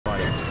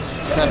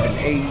7,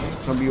 8.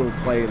 Some people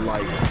play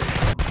like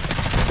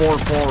 4,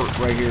 4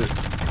 right here.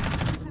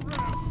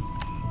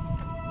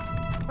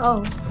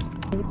 Oh.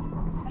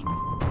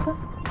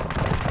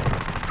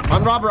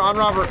 On Robert, on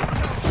Robert.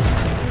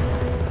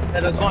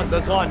 Yeah, there's one.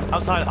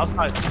 Outside.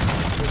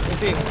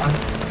 15.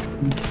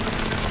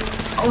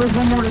 Oh, there's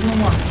one more.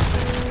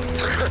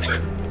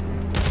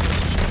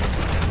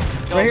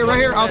 Right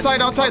here.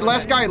 Outside.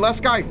 Last guy.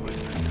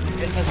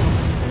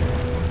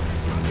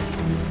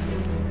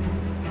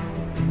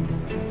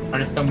 Oh,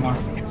 there's still more.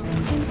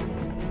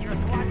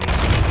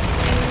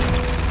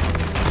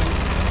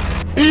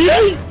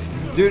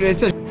 Dude,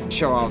 it's a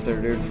show out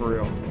there, dude, for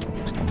real.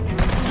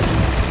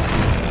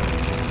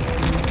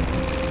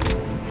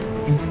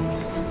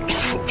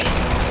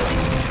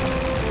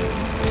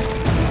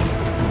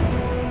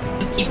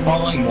 Just keep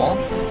following wall.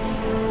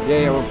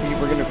 Yeah,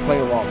 we're gonna play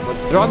a wall. But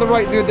they're on the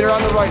right, dude. They're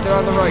on the right.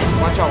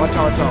 Watch out.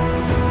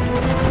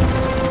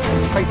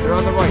 Right, they're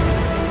on the right.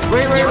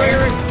 Right.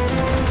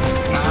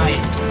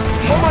 Nice.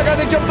 Oh my God,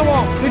 they jumped the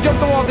wall.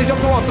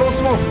 Throw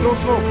smoke. Move.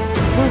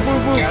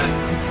 Got it.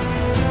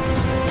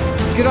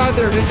 Get out of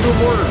there. Into the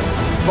border.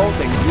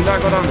 Bolting. Do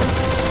not go down there.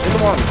 In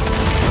the water.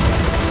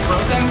 Throw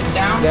them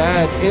down.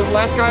 Dad.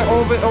 Last guy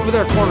over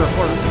there. Corner.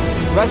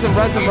 Resin. Oh,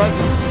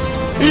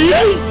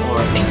 I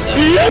think so.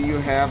 You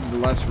have the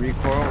less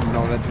recoil?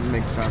 No, that doesn't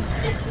make sense.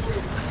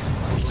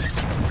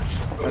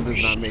 That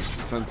does not make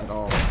sense at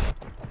all.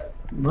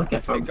 Look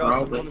at Hey, him,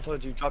 Ghost, bro. someone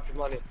told you drop your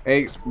money.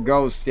 Hey,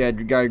 Ghost. Yeah,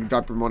 you gotta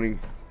drop your money.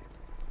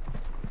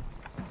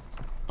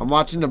 I'm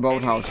watching the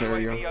boathouse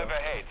area.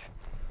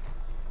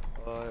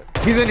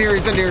 He's in here.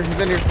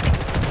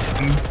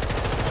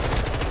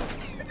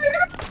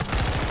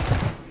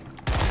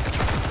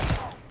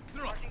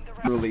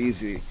 Really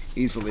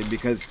easily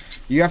because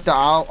you have to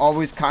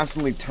always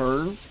constantly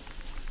turn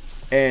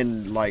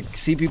and like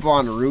see people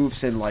on the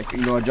roofs and like,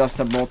 you know, adjust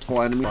to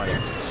multiple enemies. Like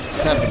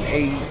 7,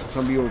 8.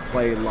 Some people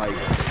play like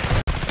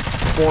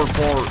 4,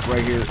 4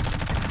 right here.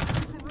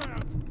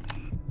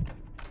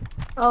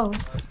 Oh.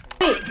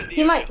 Wait,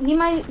 he might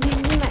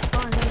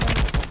fall and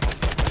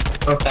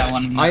Broke that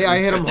one. I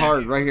hit him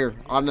hard right here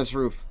on this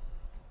roof.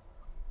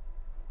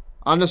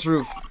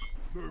 Fucko.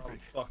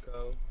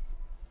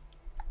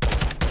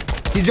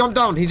 He jumped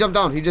down. He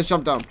just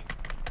jumped down.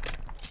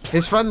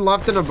 His friend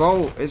left in a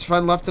boat.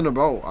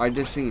 I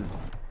just seen.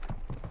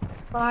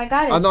 Well, I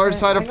got it. On the other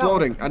side of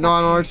floating. I know,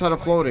 on the other side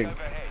of floating.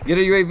 Get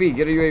a UAV. I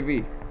got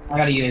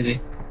a UAV.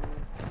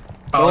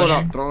 Throw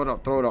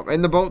it up.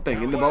 In the boat thing.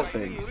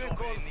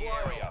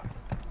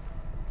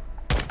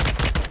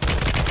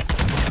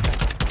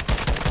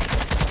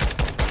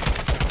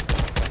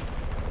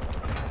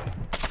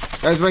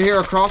 Guys, right here,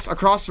 across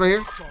right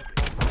here.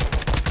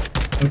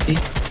 Okay.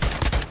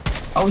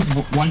 Oh, he's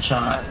one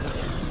shot.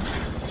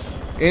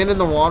 And in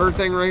the water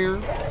thing right here.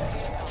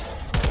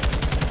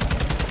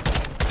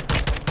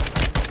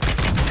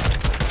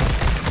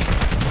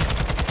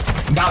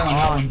 Got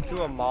one.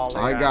 To a mall.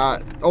 I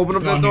got. Open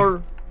up that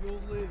door.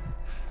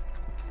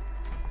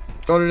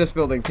 Go to this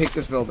building. Take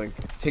this building.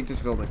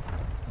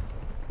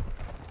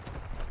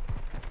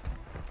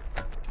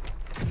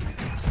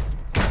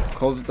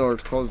 Close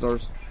the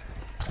doors.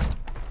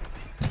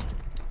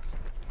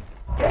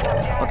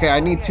 Okay, I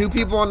need 2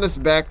 people on this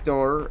back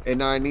door,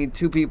 and I need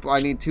 2 people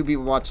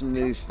watching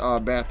these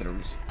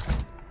bathrooms.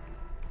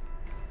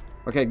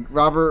 Okay,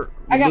 Robert,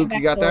 Luke,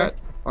 you got that?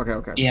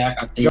 Okay. Yeah, I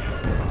got the.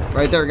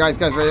 Right there, guys,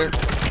 right there.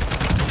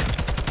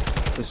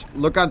 Just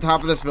look on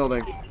top of this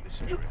building.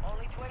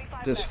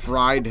 Just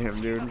fried him,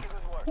 dude.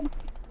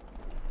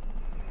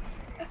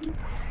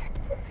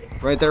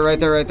 Right there. I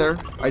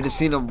just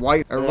seen him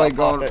white. Everybody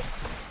going.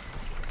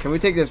 Can we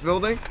take this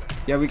building?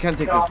 Yeah, we can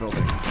take this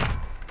building.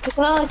 You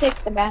can only take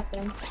the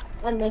bathroom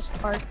on this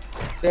part.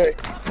 Hey,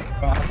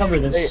 I'll cover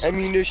this. hey,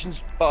 ammunition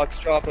box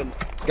dropping.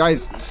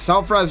 Guys,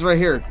 self-res right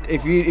here.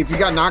 If you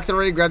got knocked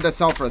already, grab that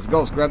self-res.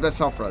 Ghost, grab that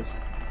self-res.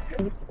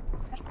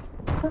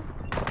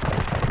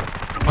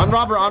 On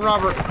Robert.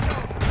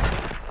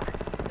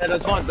 Yeah,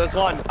 there's one.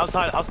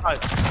 Outside.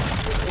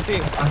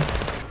 15.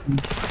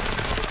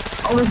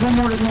 Oh, there's one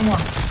more.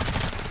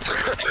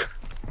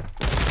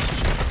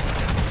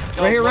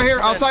 Right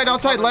here. Outside.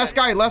 Last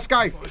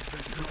guy.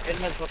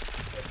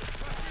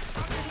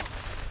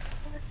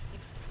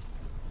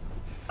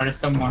 Oh, there's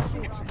still more.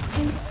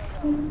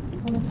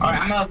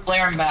 Alright, I'm gonna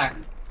flare him back.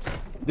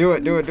 Do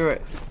it.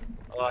 Alright,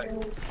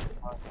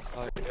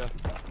 yeah.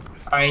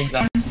 Alright, he's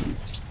back.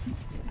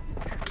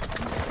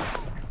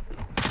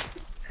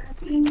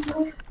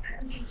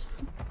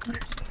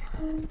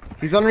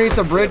 He's underneath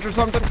the bridge or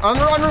something. On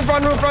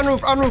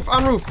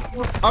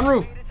roof.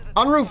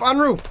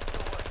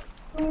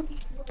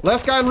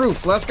 Last guy on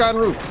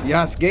roof.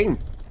 Yes, game.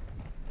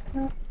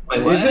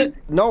 Wait, what? Is it?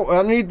 No,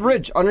 underneath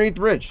bridge.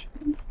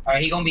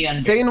 Alright, he gonna be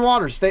under. Stay in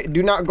water.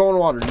 Do not go in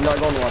water.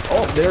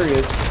 Oh, there he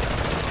is.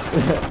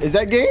 Is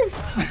that game?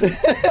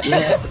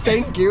 Yeah.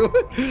 Thank you.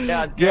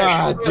 Yeah, it's good.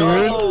 God, dude.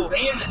 Oh,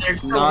 man,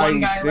 there's still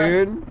one Nice, guy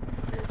left.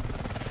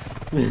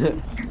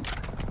 dude.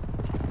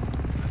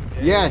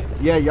 Yeah,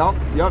 yup,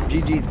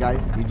 GG's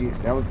guys,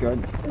 GG's, that was good.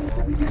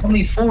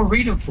 Only 4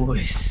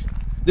 redeploys.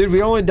 Dude,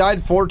 we only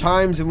died 4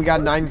 times and we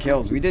got 9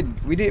 kills. We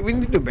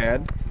didn't do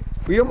bad.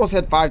 We almost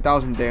had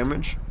 5,000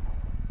 damage.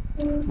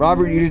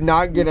 Robert, you did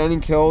not get any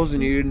kills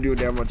and you didn't do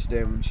that much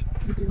damage.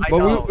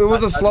 But it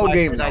was a slow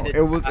game though.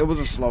 It was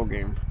a slow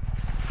game.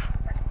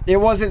 It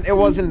wasn't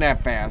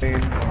that fast.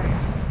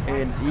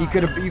 And you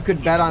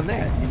could bet on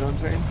that, you know what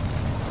I'm saying?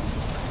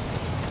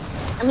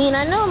 I mean,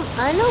 I know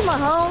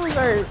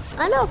Mahomes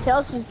I know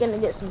Kelsey's gonna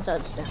get some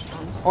touchdowns.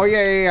 Oh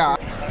yeah.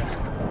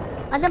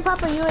 I can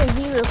pop a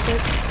UAV real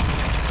quick.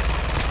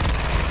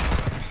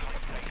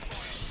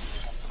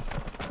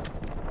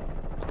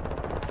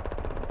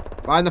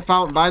 Behind the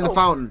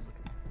fountain,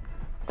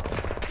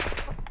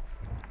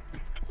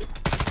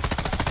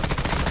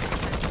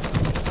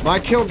 My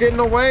kill getting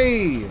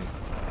away.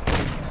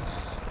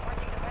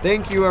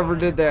 Think you ever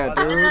did that,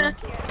 dude.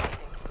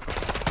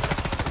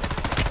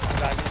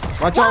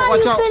 Watch out,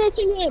 watch out.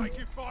 Finishing him?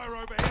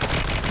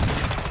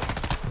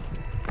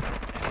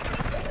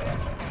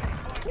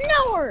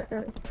 No.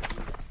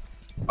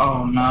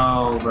 Oh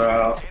no,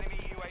 bro.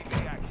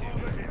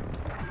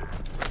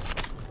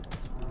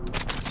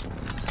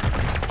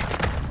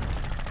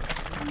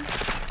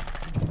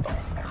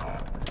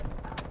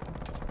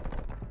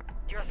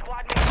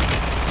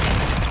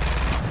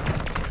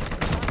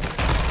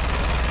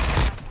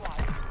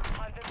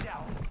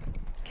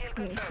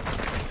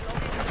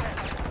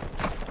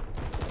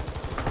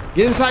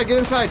 Get inside, get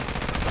inside.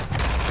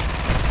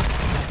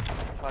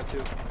 Try to.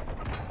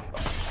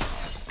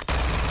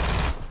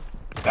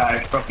 God,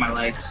 I broke my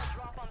legs.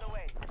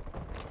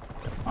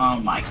 Oh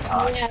my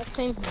god. Yeah,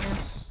 same here.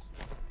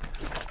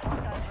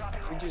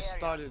 We just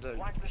started a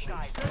shit.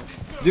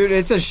 Dude,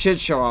 it's a shit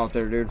show out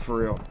there, dude, for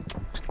real.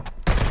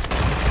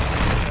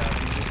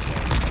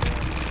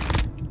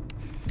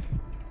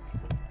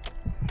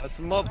 Mess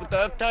him up with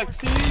the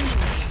F-Taxi.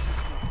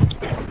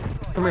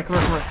 Come here.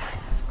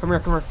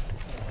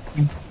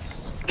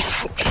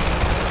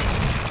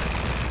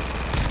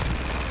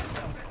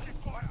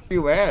 Where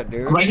you at,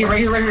 dude? Right here.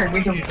 In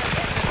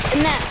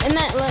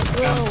that like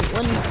little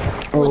one.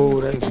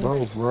 Oh, they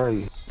both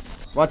right.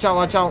 Watch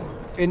out.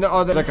 In the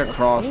other, like a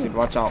cross, dude.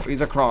 Watch out. He's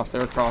across.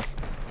 They're across.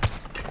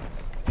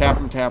 Tap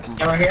him.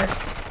 Yeah, right here.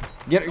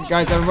 Get it,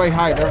 guys. Everybody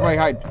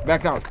hide.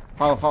 Back down.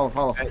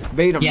 Follow.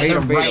 Bait him. Yeah, Bait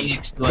they're him. right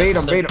next to us, Bait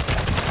him. so- Bait him.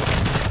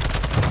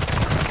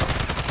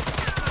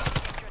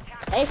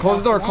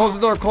 Close the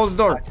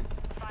door.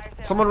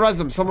 Someone res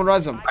him.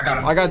 I got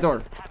him. I got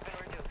door.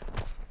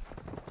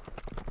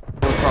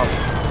 Go across.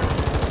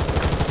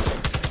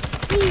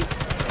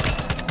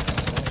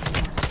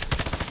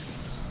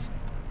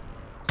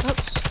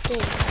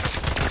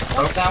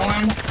 Broke that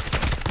one.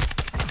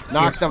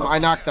 Knocked him. I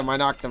knocked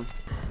him.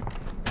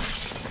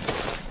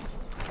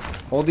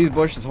 Hold these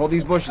bushes right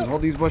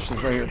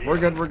here. We're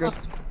good.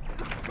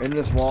 In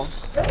this wall.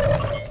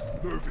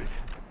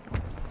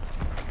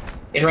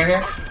 Get right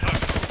here.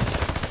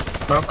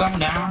 Broke him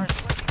down.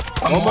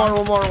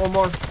 One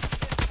more.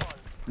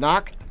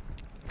 Knocked.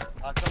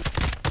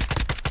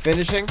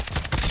 Finishing.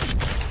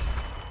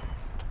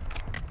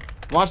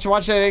 Watch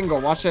that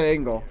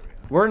angle.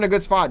 We're in a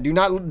good spot. Do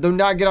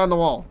not get on the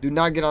wall.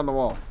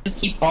 Just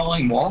keep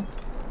following wall.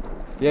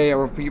 Yeah,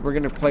 we're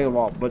gonna play the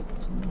wall, but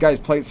guys,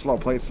 play it slow.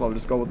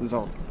 Just go with the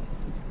zone.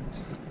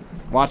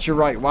 Watch your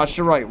right. Oh,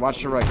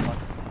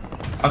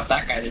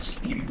 that guy just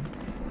came.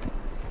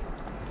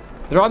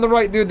 They're on the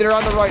right, dude. They're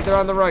on the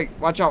right.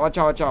 Watch out.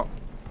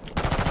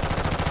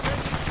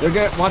 They're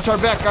good. Watch our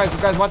back, guys.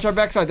 Watch our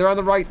backside. They're on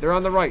the right.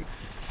 Right.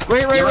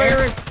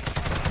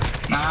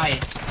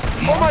 Nice.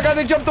 Oh my god,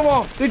 they jumped the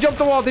wall.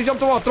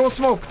 Throw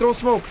smoke.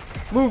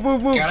 Move.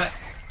 Got it.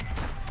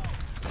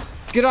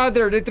 Get out of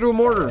there. They threw a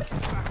mortar.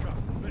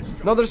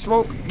 Another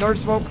smoke.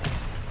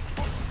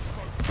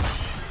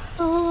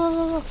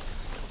 Oh.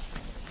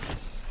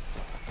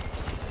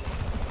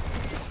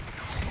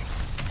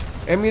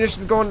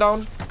 Ammunition's going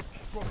down.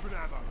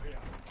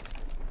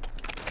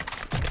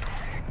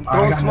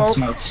 Throwing smoke.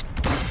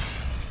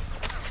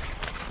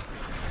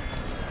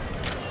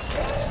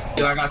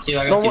 Dude, I got you.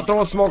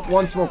 Throw a smoke.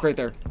 One smoke right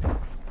there.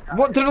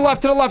 What? To the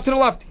left.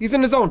 He's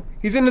in the zone.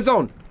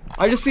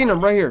 I just seen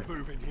him right here.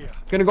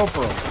 Gonna go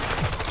for him.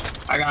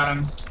 I got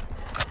him.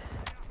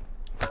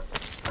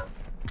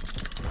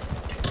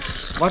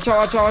 Watch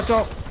out.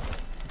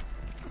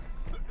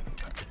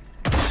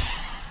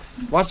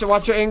 Watch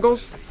your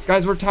angles.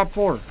 Guys, we're top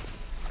 4.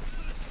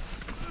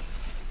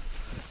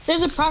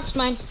 There's a prox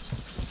mine.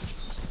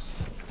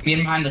 Get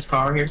behind this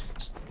car here.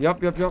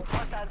 Yep.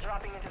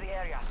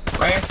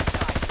 Right here.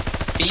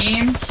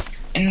 Beams.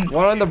 And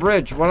One on the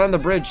bridge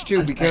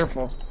too. Be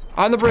careful.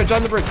 On the bridge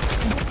right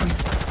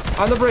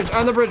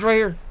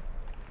here.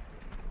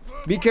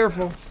 Be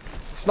careful.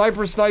 Snipe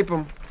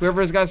him. Whoever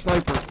has got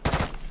sniper.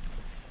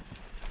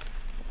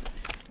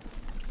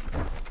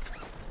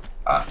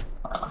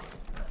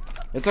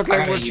 It's okay,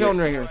 we're chilling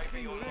right here.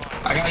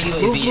 I got a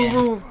UAV.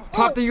 Move.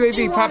 Pop the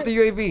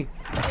UAV.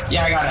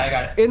 Yeah, I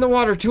got it. In the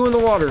water, 2 in the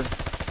water.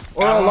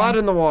 Or a lot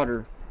in the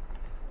water.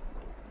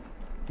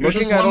 There's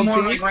Looking, just I one don't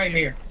more, see. like, right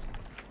here.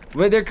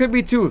 Wait, there could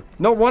be two.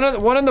 No, one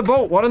on the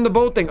boat. One on the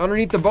boat thing.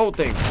 Underneath the boat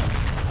thing.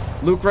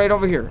 Luke, right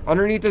over here.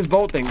 Underneath this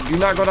boat thing. Do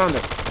not go down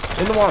there.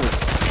 In the water.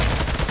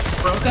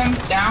 Broke him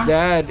down.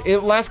 Dead.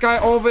 Last guy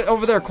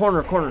over there.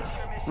 Corner.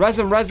 Res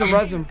him.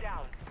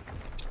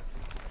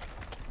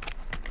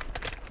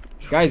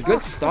 Guys,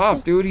 good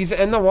stuff, dude. He's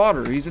in the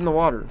water.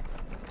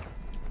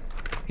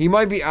 He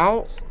might be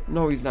out.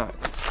 No, he's not.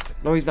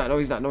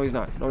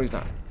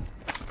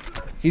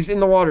 He's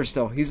in the water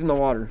still. He's in the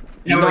water.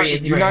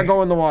 Do not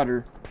go in the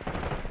water.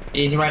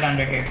 He's right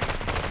under here.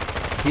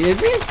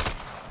 Is he?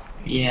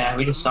 Yeah,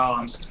 we just saw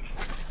him.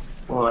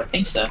 Well, I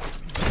think so.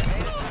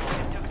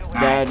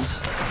 Dead. Nice.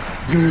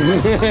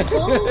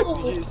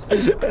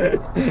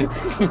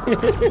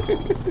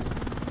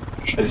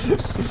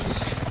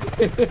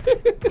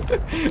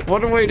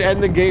 What a way to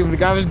end the game. The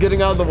guy was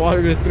getting out of the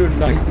water, just threw a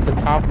knife at the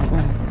top of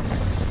him.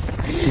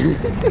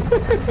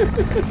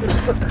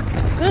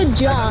 Good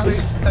job.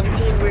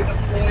 17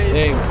 redeploys.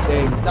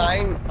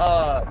 Thanks.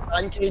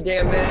 9k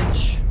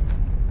damage.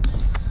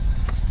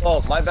 Oh,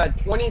 my bad.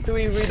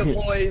 23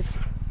 redeploys,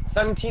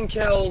 17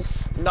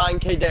 kills,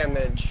 9k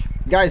damage.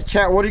 Guys,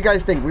 chat, what do you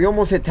guys think? We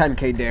almost hit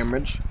 10k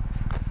damage.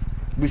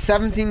 We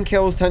 17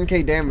 kills,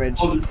 10k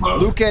damage.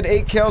 Luke had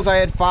 8 kills, I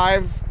had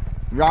 5.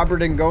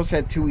 Robert and Ghost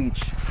had 2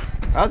 each.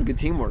 That was good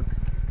teamwork.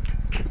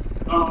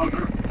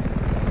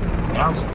 That was